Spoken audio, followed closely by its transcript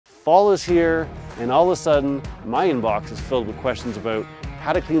Fall is here, and all of a sudden, my inbox is filled with questions about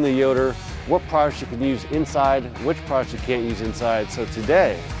how to clean the Yoder, what products you can use inside, which products you can't use inside. So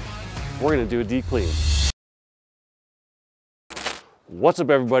today, we're gonna do a deep clean. What's up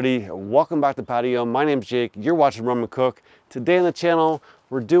everybody? Welcome back to Patio. My name's Jake, you're watching Run and Cook. Today on the channel,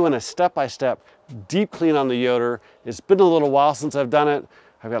 we're doing a step-by-step deep clean on the Yoder. It's been a little while since I've done it.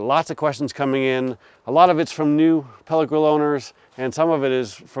 I've got lots of questions coming in. A lot of it's from new pellet grill owners, and some of it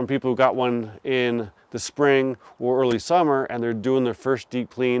is from people who got one in the spring or early summer, and they're doing their first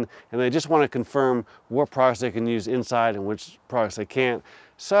deep clean, and they just want to confirm what products they can use inside and which products they can't.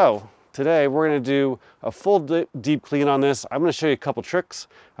 So today we're going to do a full deep clean on this. I'm going to show you a couple tricks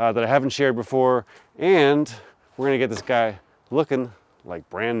that I haven't shared before, and we're going to get this guy looking like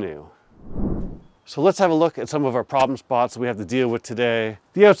brand new. So let's have a look at some of our problem spots we have to deal with today.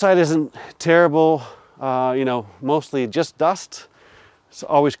 The outside isn't terrible, mostly just dust. It's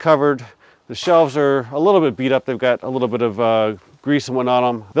always covered. The shelves are a little bit beat up. They've got a little bit of grease and whatnot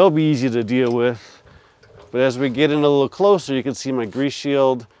on them. They'll be easy to deal with. But as we get in a little closer, you can see my grease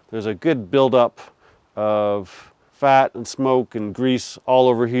shield. There's a good buildup of fat and smoke and grease all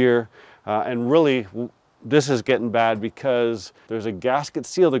over here. And really, this is getting bad because there's a gasket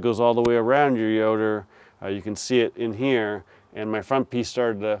seal that goes all the way around your Yoder. You can see it in here, and my front piece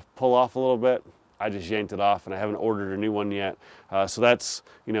started to pull off a little bit. I just yanked it off, and I haven't ordered a new one yet. So that's,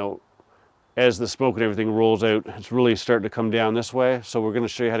 as the smoke and everything rolls out, it's really starting to come down this way. So we're going to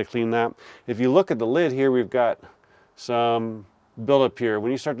show you how to clean that. If you look at the lid here, we've got some buildup here.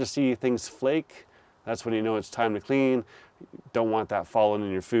 When you start to see things flake, that's when you know it's time to clean. Don't want that falling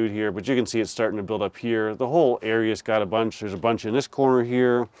in your food here, but you can see it's starting to build up here. The whole area's got a bunch. There's a bunch in this corner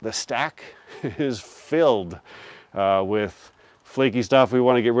here. The stack is filled with flaky stuff. We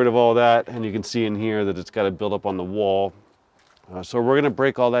want to get rid of all that, and you can see in here that it's got to build up on the wall. So we're going to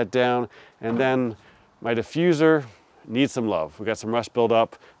break all that down, and then my diffuser needs some love. We got some rust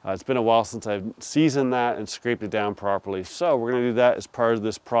buildup. It's been a while since I've seasoned that and scraped it down properly. So we're going to do that as part of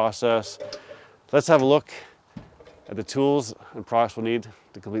this process. Let's have a look at the tools and products we'll need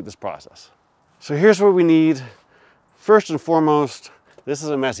to complete this process. So here's what we need. First and foremost, this is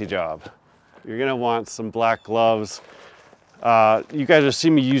a messy job. You're gonna want some black gloves. You guys have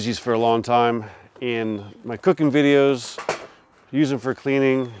seen me use these for a long time in my cooking videos, use them for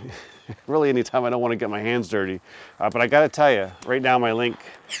cleaning, really anytime I don't want to get my hands dirty. But I gotta tell you, right now my link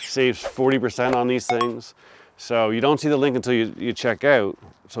saves 40% on these things. So you don't see the link until you check out,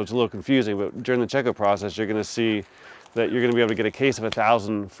 so it's a little confusing, but during the checkout process, you're gonna see that you're gonna be able to get a case of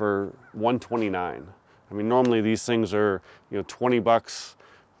 1,000 for $129. I mean, normally these things are 20 bucks,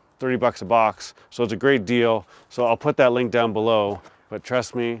 30 bucks a box, so it's a great deal. So I'll put that link down below, but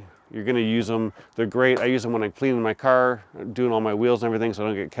trust me, you're gonna use them. They're great. I use them when I'm cleaning my car, doing all my wheels and everything, so I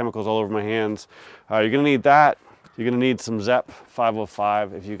don't get chemicals all over my hands. You're gonna need that. You're gonna need some Zep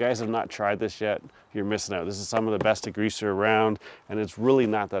 505. If you guys have not tried this yet, you're missing out. This is some of the best degreaser around, and it's really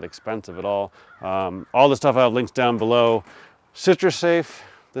not that expensive at all. All the stuff I have links down below. Citrus Safe,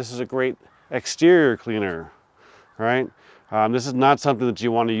 this is a great exterior cleaner, right? This is not something that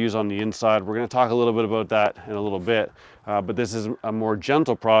you want to use on the inside. We're gonna talk a little bit about that in a little bit, but this is a more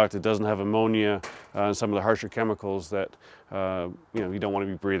gentle product. It doesn't have ammonia and some of the harsher chemicals that you don't want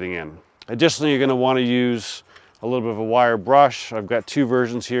to be breathing in. Additionally, you're gonna want to use a little bit of a wire brush. I've got two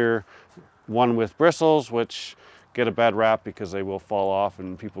versions here. One with bristles, which get a bad rap because they will fall off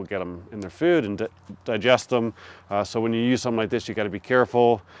and people get them in their food and digest them. So when you use something like this, you got to be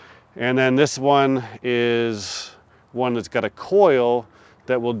careful. And then this one is one that's got a coil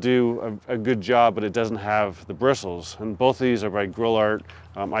that will do a good job, but it doesn't have the bristles. And both of these are by Grill Art.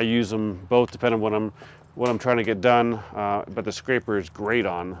 I use them both depending on what I'm trying to get done. But the scraper is great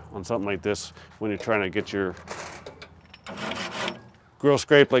on something like this when you're trying to get your grill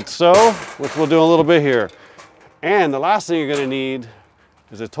scrape like so, which we'll do a little bit here. And the last thing you're gonna need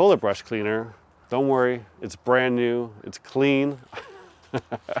is a toilet brush cleaner. Don't worry, it's brand new, it's clean.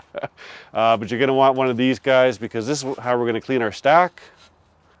 But you're gonna want one of these guys because this is how we're gonna clean our stack,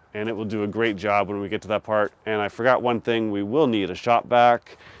 and it will do a great job when we get to that part. And I forgot one thing, we will need a shop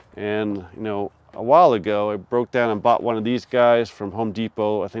vac. And a while ago, I broke down and bought one of these guys from Home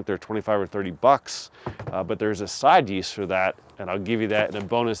Depot. I think they're 25 or 30 bucks, but there's a side use for that, and I'll give you that in a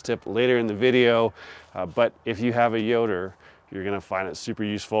bonus tip later in the video. But if you have a Yoder, you're gonna find it super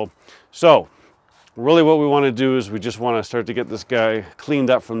useful. So really what we wanna do is we just wanna start to get this guy cleaned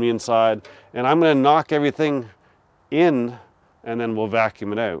up from the inside, and I'm gonna knock everything in, and then we'll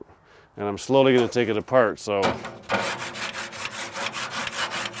vacuum it out. And I'm slowly gonna take it apart, so.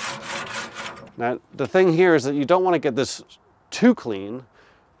 Now, the thing here is that you don't want to get this too clean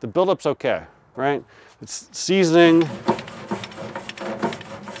the buildup's okay, right? It's seasoning,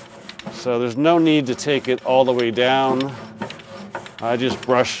 so there's no need to take it all the way down. I just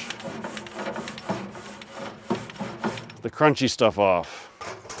brush the crunchy stuff off.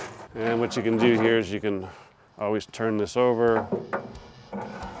 And what you can do here is you can always turn this over.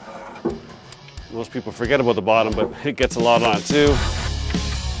 Most people forget about the bottom, but it gets a lot on it too.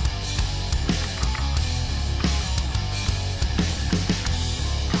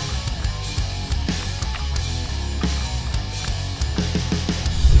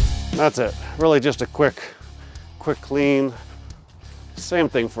 That's it. Really just a quick clean. Same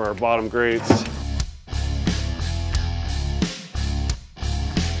thing for our bottom grates.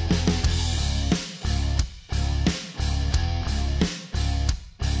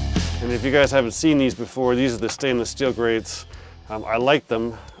 And if you guys haven't seen these before, these are the stainless steel grates. I like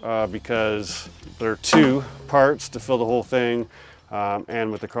them because there are 2 parts to fill the whole thing,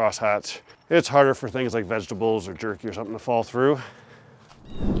 and with the crosshatch, it's harder for things like vegetables or jerky or something to fall through.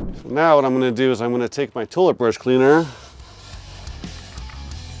 So now what I'm going to do is I'm going to take my toilet brush cleaner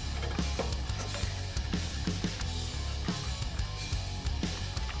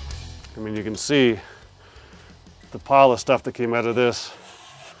I mean, you can see the pile of stuff that came out of this.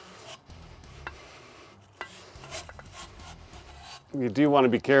 You do want to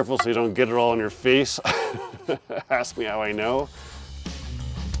be careful so you don't get it all in your face. Ask me how I know.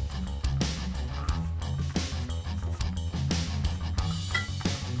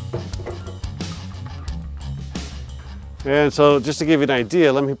 And so just to give you an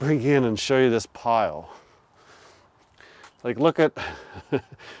idea, let me bring you in and show you this pile. Like, look at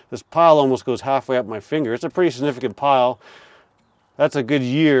this pile, almost goes halfway up my finger. It's a pretty significant pile. That's a good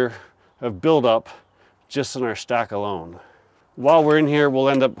year of buildup just in our stack alone. While we're in here, we'll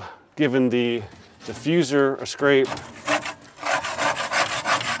end up giving the diffuser a scrape.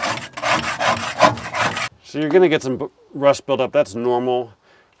 So you're gonna get some rust buildup, that's normal.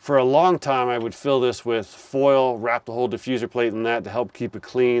 For a long time, I would fill this with foil, wrap the whole diffuser plate in that to help keep it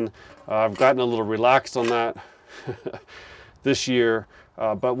clean. I've gotten a little relaxed on that this year.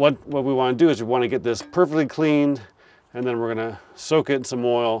 But what we want to do is we want to get this perfectly cleaned, and then we're going to soak it in some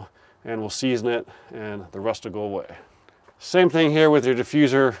oil, and we'll season it, and the rust will go away. Same thing here with your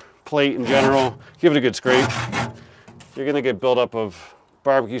diffuser plate in general. Give it a good scrape. You're going to get buildup of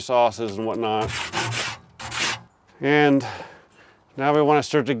barbecue sauces and whatnot. And now we want to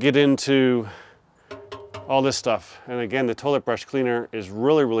start to get into all this stuff. And again, the toilet brush cleaner is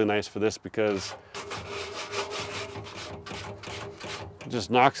really, really nice for this because it just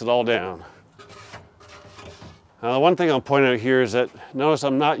knocks it all down. Now, the one thing I'll point out here is that notice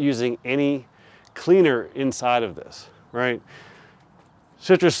I'm not using any cleaner inside of this, right?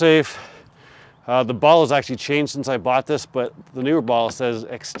 Citrus Safe. The bottle has actually changed since I bought this, but the newer bottle says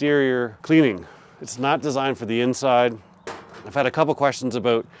exterior cleaning. It's not designed for the inside. I've had a couple questions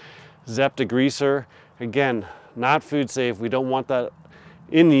about Zep degreaser. Again, not food safe. We don't want that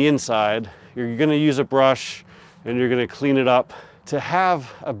in the inside. You're gonna use a brush and you're gonna clean it up. To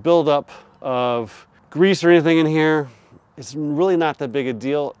have a buildup of grease or anything in here, it's really not that big a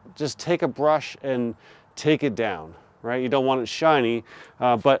deal. Just take a brush and take it down, right? You don't want it shiny,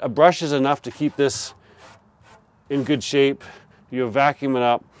 but a brush is enough to keep this in good shape. You vacuum it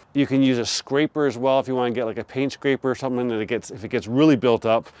up. You can use a scraper as well if you want to get like a paint scraper or something that if it gets really built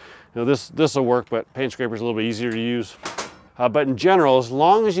up. You know, this will work, but paint scraper is a little bit easier to use. But in general, as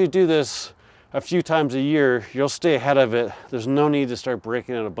long as you do this a few times a year, you'll stay ahead of it. There's no need to start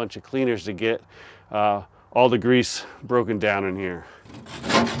breaking in a bunch of cleaners to get all the grease broken down in here.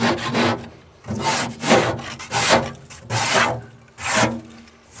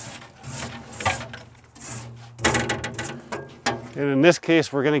 And in this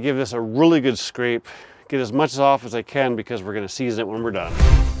case, we're going to give this a really good scrape, get as much off as I can because we're going to season it when we're done.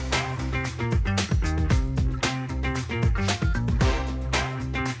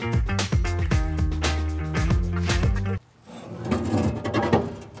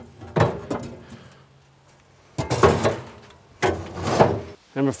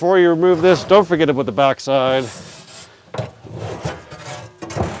 And before you remove this, don't forget about the back side.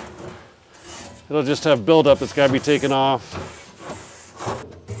 It'll just have buildup that's got to be taken off.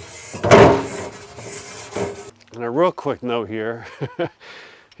 And a real quick note here,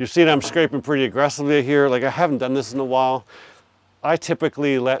 you see that I'm scraping pretty aggressively here. Like, I haven't done this in a while. I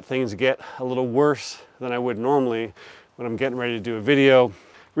typically let things get a little worse than I would normally when I'm getting ready to do a video.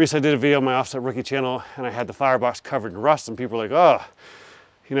 Recently I did a video on my Offset Rookie channel and I had the firebox covered in rust and people were like, oh,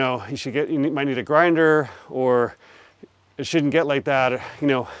 you know, you might need a grinder, or it shouldn't get like that. You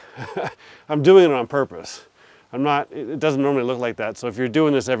know, I'm doing it on purpose. It doesn't normally look like that. So if you're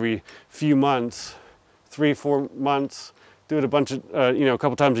doing this every few months, 3-4 months, do it a bunch of, a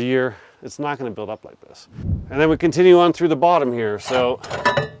couple times a year, it's not going to build up like this. And then we continue on through the bottom here. So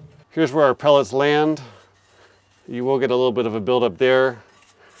here's where our pellets land. You will get a little bit of a buildup there.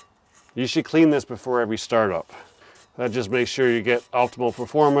 You should clean this before every startup. That just makes sure you get optimal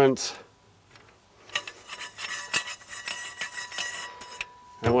performance.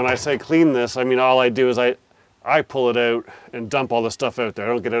 And when I say clean this, I mean all I do is I pull it out and dump all the stuff out there. I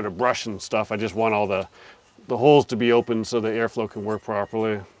don't get out a brush and stuff. I just want all the holes to be open so the airflow can work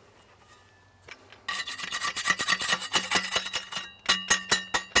properly.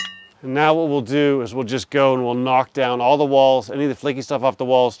 And now what we'll do is we'll just go and we'll knock down all the walls, any of the flaky stuff off the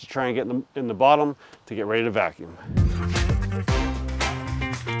walls to try and get in the bottom to get ready to vacuum.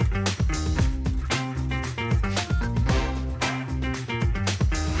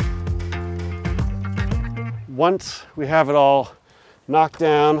 Once we have it all knocked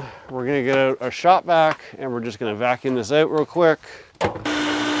down, we're gonna get out our shop vac and we're just gonna vacuum this out real quick.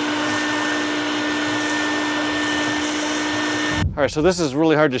 All right, so this is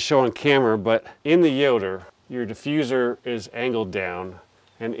really hard to show on camera, but in the Yoder, your diffuser is angled down.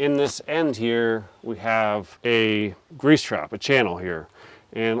 And in this end here, we have a grease trap, a channel here.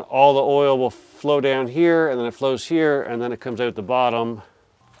 And all the oil will flow down here, and then it flows here, and then it comes out the bottom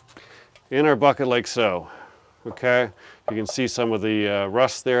in our bucket like so. Okay, you can see some of the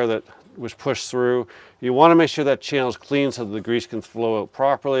rust there that was pushed through. You want to make sure that channel is clean so that the grease can flow out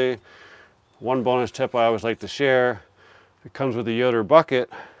properly. One bonus tip I always like to share: it comes with a Yoder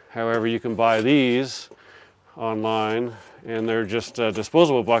bucket. However, you can buy these online, and they're just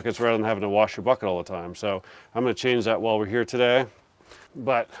disposable buckets rather than having to wash your bucket all the time. So I'm going to change that while we're here today.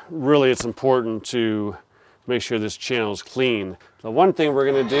 But really, it's important to make sure this channel is clean. The one thing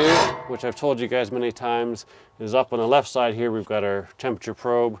we're going to do, which I've told you guys many times, is up on the left side here we've got our temperature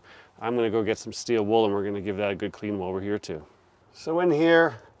probe. I'm going to go get some steel wool and we're going to give that a good clean while we're here too. So in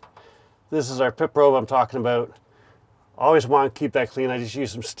here, this is our pit probe I'm talking about. Always want to keep that clean. I just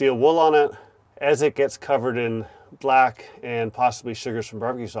use some steel wool on it. As it gets covered in black and possibly sugars from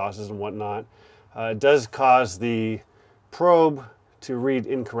barbecue sauces and whatnot, it does cause the probe to read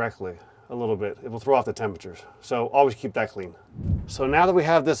incorrectly a little bit. It will throw off the temperatures. So always keep that clean. So now that we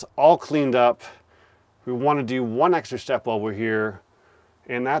have this all cleaned up, we want to do one extra step while we're here,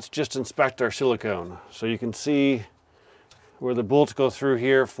 and that's just inspect our silicone. So you can see where the bolts go through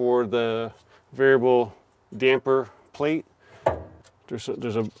here for the variable damper plate.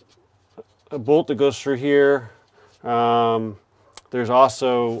 There's a bolt that goes through here. There's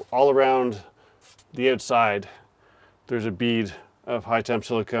also all around the outside, there's a bead of high temp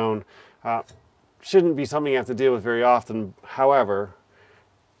silicone. Shouldn't be something you have to deal with very often. However,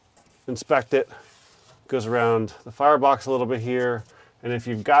 inspect it. Goes around the firebox a little bit here, and if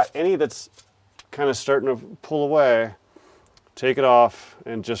you've got any that's kind of starting to pull away, take it off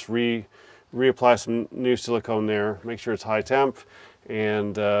and just reapply some new silicone there. Make sure it's high temp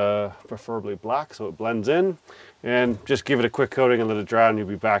and preferably black so it blends in, and just give it a quick coating and let it dry and you'll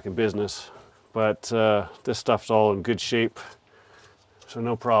be back in business. But this stuff's all in good shape, so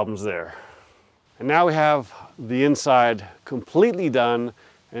no problems there. And now we have the inside completely done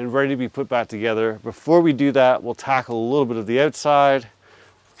and ready to be put back together. Before we do that, we'll tackle a little bit of the outside.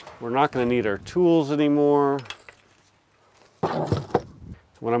 We're not going to need our tools anymore.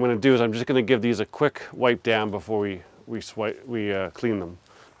 What I'm going to do is I'm just going to give these a quick wipe down before we clean them.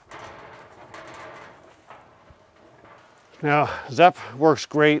 Now, Zep works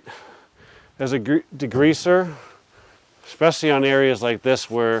great as a degreaser, especially on areas like this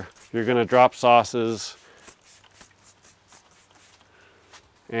where you're going to drop sauces,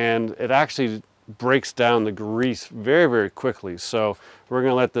 and it actually breaks down the grease very, very quickly. So we're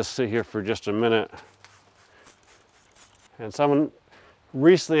going to let this sit here for just a minute. And someone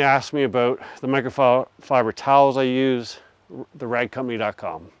recently asked me about the microfiber towels I use, the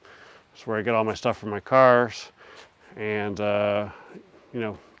ragcompany.com. That's where I get all my stuff from my cars. And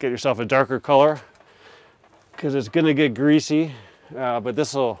get yourself a darker color because it's going to get greasy. But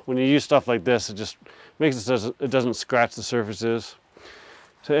this will, when you use stuff like this, it just makes it so it doesn't scratch the surfaces.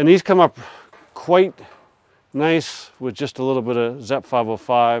 So, and these come up quite nice with just a little bit of Zep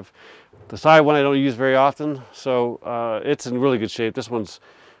 505. The side one I don't use very often, so it's in really good shape. This one's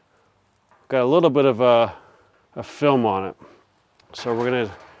got a little bit of a film on it. So we're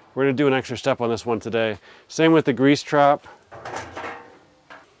gonna do an extra step on this one today. Same with the grease trap.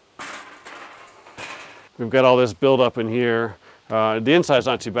 We've got all this buildup in here. The inside's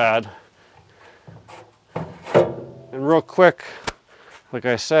not too bad. And real quick, like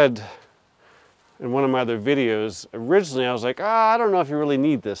I said, in one of my other videos. Originally, I was like, I don't know if you really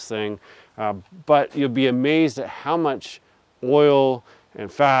need this thing, but you'll be amazed at how much oil and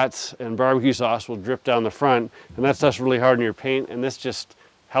fats and barbecue sauce will drip down the front, and that stuff's really hard on your paint, and this just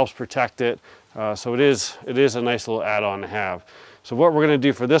helps protect it. So it is a nice little add-on to have. So what we're going to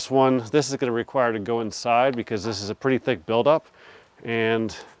do for this one, this is going to require to go inside because this is a pretty thick buildup,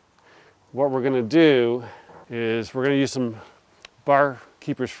 and what we're going to do is we're going to use some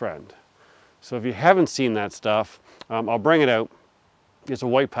Barkeeper's Friend. So if you haven't seen that stuff, I'll bring it out. It's a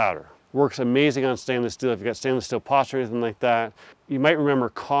white powder. Works amazing on stainless steel. If you've got stainless steel pots or anything like that. You might remember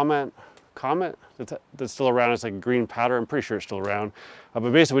Comet, that's still around. It's like a green powder. I'm pretty sure it's still around.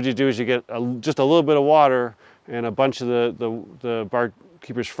 But basically what you do is you get just a little bit of water and a bunch of the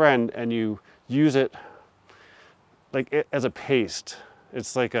Barkeeper's Friend, and you use it like as a paste.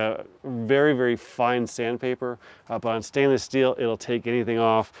 It's like a very, very fine sandpaper, but on stainless steel, it'll take anything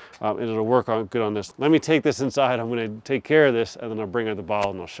off, and it'll work good on this. Let me take this inside. I'm going to take care of this, and then I'll bring out the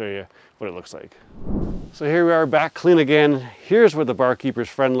bottle and I'll show you what it looks like. So here we are, back clean again. Here's what the Barkeeper's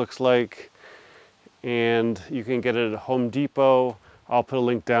Friend looks like, and you can get it at Home Depot. I'll put a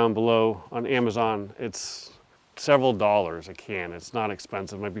link down below. On Amazon. It's several dollars a can. It's not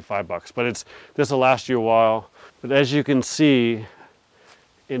expensive, it might be $5, but this will last you a while. But as you can see,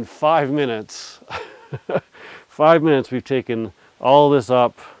 in 5 minutes, 5 minutes, we've taken all this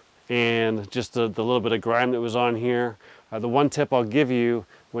up, and just the little bit of grime that was on here. The one tip I'll give you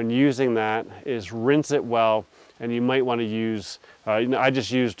when using that is rinse it well, and you might want to use, I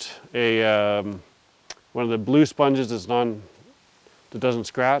just used one of the blue sponges that doesn't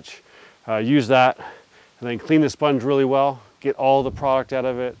scratch. Use that, and then clean the sponge really well, get all the product out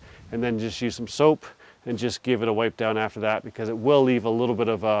of it, and then just use some soap and just give it a wipe down after that, because it will leave a little bit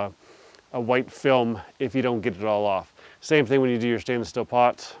of a white film if you don't get it all off. Same thing when you do your stainless steel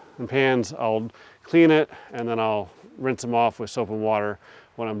pots and pans. I'll clean it and then I'll rinse them off with soap and water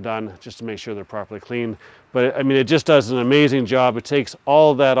when I'm done, just to make sure they're properly clean. But I mean, it just does an amazing job. It takes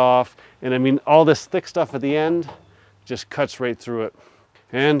all that off, and I mean, all this thick stuff at the end just cuts right through it.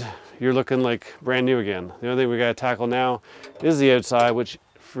 And you're looking like brand new again. The only thing we gotta tackle now is the outside, which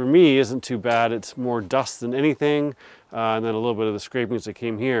for me isn't too bad. It's more dust than anything, and then a little bit of the scrapings that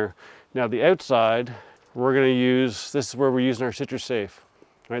came here. Now the outside, we're gonna use, this is where we're using our citrus safe.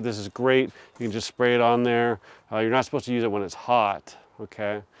 Right, this is great. You can just spray it on there. You're not supposed to use it when it's hot,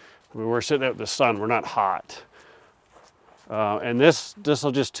 okay? I mean, we're sitting out in the sun, we're not hot. And this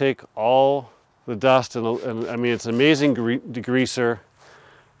will just take all the dust, and I mean, it's an amazing degreaser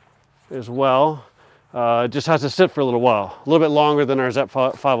as well. It just has to sit for a little while, a little bit longer than our ZEP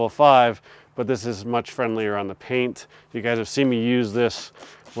 505, but this is much friendlier on the paint. You guys have seen me use this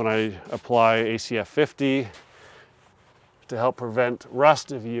when I apply ACF 50 to help prevent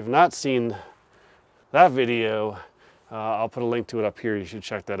rust. If you've not seen that video, I'll put a link to it up here. You should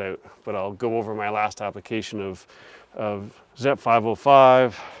check that out. But I'll go over my last application of ZEP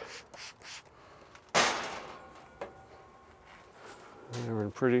 505. We're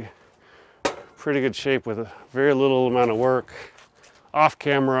in pretty good shape with a very little amount of work. Off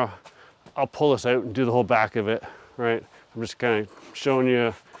camera, I'll pull this out and do the whole back of it, right? I'm just kind of showing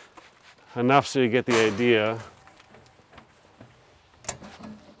you enough so you get the idea.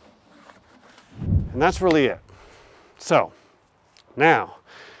 And that's really it. So now,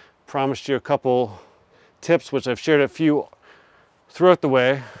 promised you a couple tips, which I've shared a few throughout the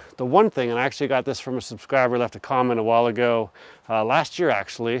way. The one thing, and I actually got this from a subscriber, left a comment a while ago, last year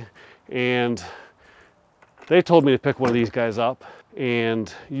actually, and they told me to pick one of these guys up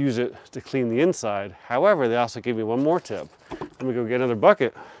and use it to clean the inside. However, they also gave me one more tip. Let me go get another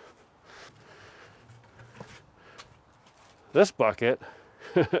bucket. This bucket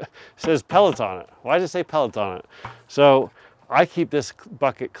says pellets on it. Why does it say pellets on it? So I keep this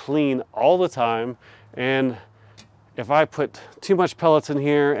bucket clean all the time, and if I put too much pellets in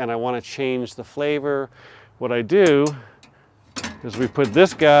here and I want to change the flavor, what I do is we put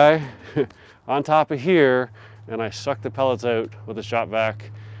this guy on top of here, and I suck the pellets out with a shop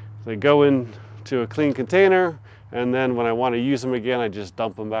vac. They go into a clean container, and then when I want to use them again, I just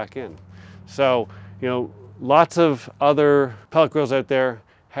dump them back in. So, you know, lots of other pellet grills out there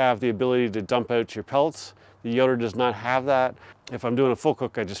have the ability to dump out your pellets. The Yoder does not have that. If I'm doing a full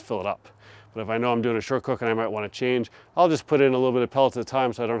cook, I just fill it up. But if I know I'm doing a short cook and I might want to change, I'll just put in a little bit of pellets at a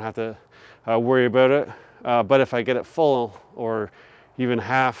time so I don't have to worry about it. But if I get it full or even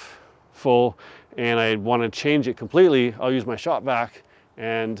half full and I want to change it completely, I'll use my shop vac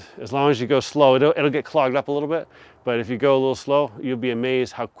And as long as you go slow, it'll get clogged up a little bit. But if you go a little slow, you'll be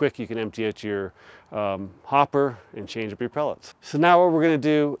amazed how quick you can empty out your hopper and change up your pellets. So now what we're gonna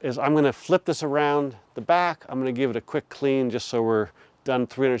do is I'm gonna flip this around the back. I'm gonna give it a quick clean just so we're done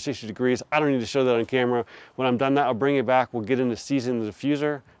 360 degrees. I don't need to show that on camera. When I'm done that, I'll bring it back. We'll get into seasoning the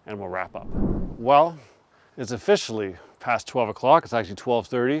diffuser and we'll wrap up. Well, it's officially past 12 o'clock. It's actually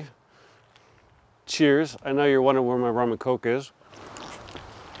 12:30. Cheers. I know you're wondering where my rum and coke is.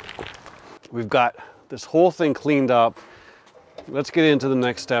 We've got this whole thing cleaned up. Let's get into the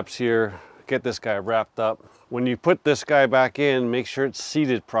next steps here. Get this guy wrapped up. When you put this guy back in, make sure it's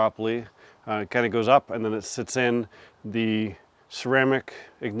seated properly. It kind of goes up and then it sits in. The ceramic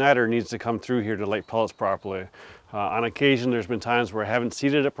igniter needs to come through here to light pellets properly. On occasion, there's been times where I haven't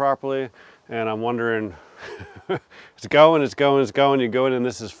seated it properly and I'm wondering, it's going, you go in and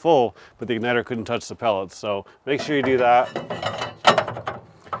this is full, but the igniter couldn't touch the pellets. So make sure you do that.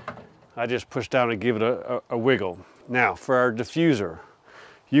 I just push down and give it a wiggle. Now for our diffuser,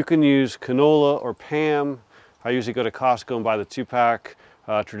 you can use canola or PAM. I usually go to Costco and buy the 2-pack.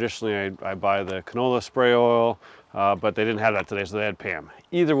 Traditionally I buy the canola spray oil, but they didn't have that today, so they had PAM.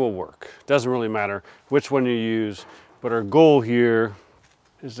 Either will work. Doesn't really matter which one you use, but our goal here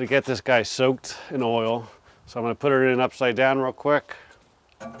is to get this guy soaked in oil. So I'm gonna put it in upside down real quick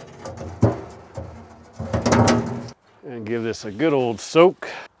and give this a good old soak.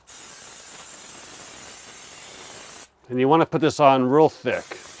 And you want to put this on real thick.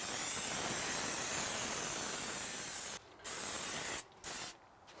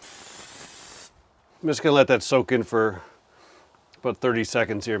 I'm just going to let that soak in for about 30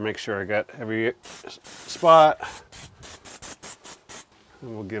 seconds here. Make sure I got every spot.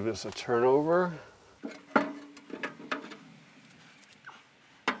 And we'll give this a turn over.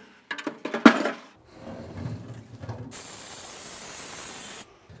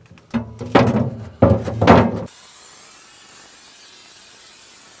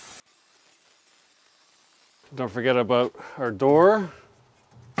 Don't forget about our door.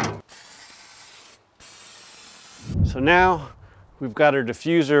 So now we've got our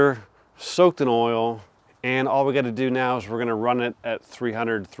diffuser soaked in oil, and all we got to do now is we're going to run it at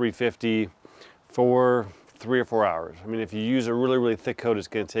 300, 350 for 3 or 4 hours. I mean, if you use a really thick coat, it's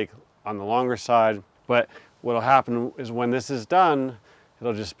going to take on the longer side, but what'll happen is when this is done,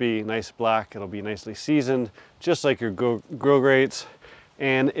 it'll just be nice black, it'll be nicely seasoned, just like your grill grates.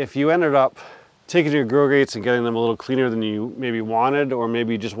 And if you ended up taking your grill grates and getting them a little cleaner than you maybe wanted, or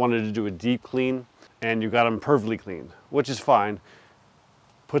maybe you just wanted to do a deep clean and you got them perfectly clean, which is fine,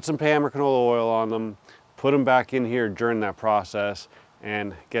 put some PAM or canola oil on them, put them back in here during that process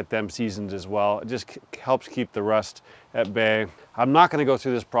and get them seasoned as well. It just helps keep the rust at bay. I'm not gonna go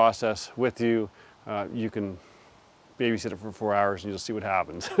through this process with you. You can babysit it for 4 hours and you'll see what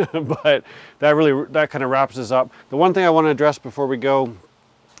happens. But that kind of wraps us up. The one thing I want to address before we go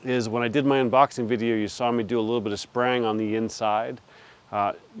is when I did my unboxing video, you saw me do a little bit of spraying on the inside.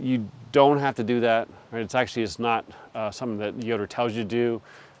 You don't have to do that, right? It's not something that Yoder tells you to do.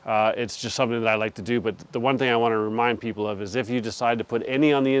 It's just something that I like to do. But the one thing I want to remind people of is if you decide to put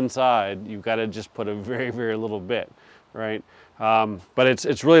any on the inside, you've got to just put a very little bit, right? But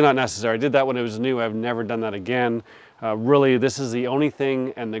it's really not necessary. I did that when it was new. I've never done that again. Really, this is the only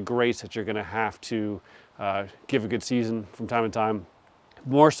thing and the grates that you're going to have to give a good season from time to time.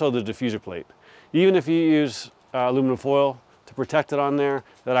 More so the diffuser plate. Even if you use aluminum foil to protect it on there,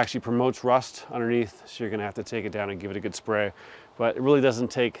 that actually promotes rust underneath, so you're gonna have to take it down and give it a good spray. But it really doesn't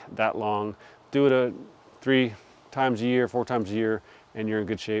take that long. Do it 3 times a year, 4 times a year, and you're in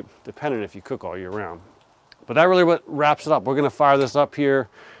good shape, depending if you cook all year round. But that really what wraps it up. We're gonna fire this up here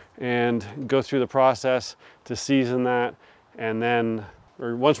and go through the process to season that, and then,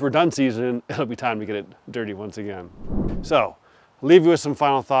 or once we're done seasoning, it'll be time to get it dirty once again. So, leave you with some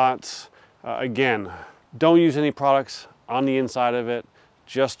final thoughts. Again, don't use any products on the inside of it,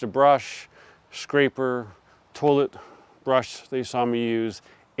 just a brush, scraper, toilet brush that you saw me use,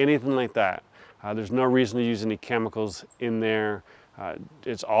 anything like that. There's no reason to use any chemicals in there.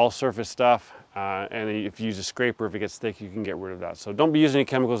 It's all surface stuff, and if you use a scraper, if it gets thick, you can get rid of that. So don't be using any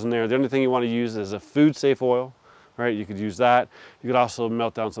chemicals in there. The only thing you want to use is a food-safe oil, right? You could use that. You could also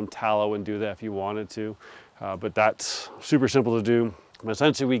melt down some tallow and do that if you wanted to. But that's super simple to do. But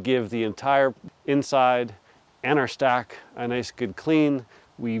essentially, we give the entire inside and our stack a nice good clean.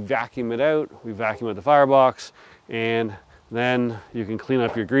 We vacuum it out. We vacuum out the firebox, and then you can clean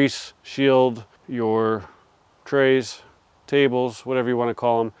up your grease shield, your trays, tables, whatever you want to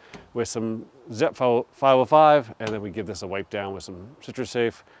call them, with some Zep 505, and then we give this a wipe down with some Citrus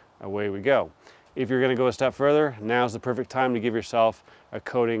Safe. Away we go. If you're gonna go a step further, now's the perfect time to give yourself a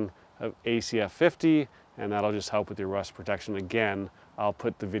coating of ACF 50, and that'll just help with your rust protection. Again, I'll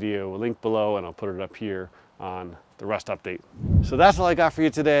put the video link below and I'll put it up here on the rust update. So that's all I got for you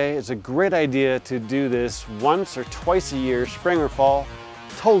today. It's a great idea to do this once or twice a year, spring or fall.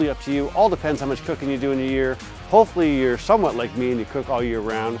 Totally up to you. All depends how much cooking you do in a year. Hopefully you're somewhat like me and you cook all year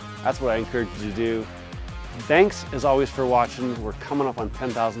round. That's what I encourage you to do. Thanks as always for watching. We're coming up on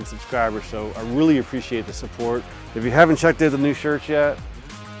 10,000 subscribers, so I really appreciate the support. If you haven't checked out the new shirts yet,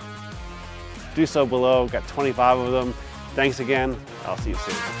 do so below. Got 25 of them. Thanks again. I'll see you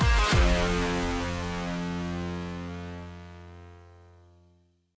soon.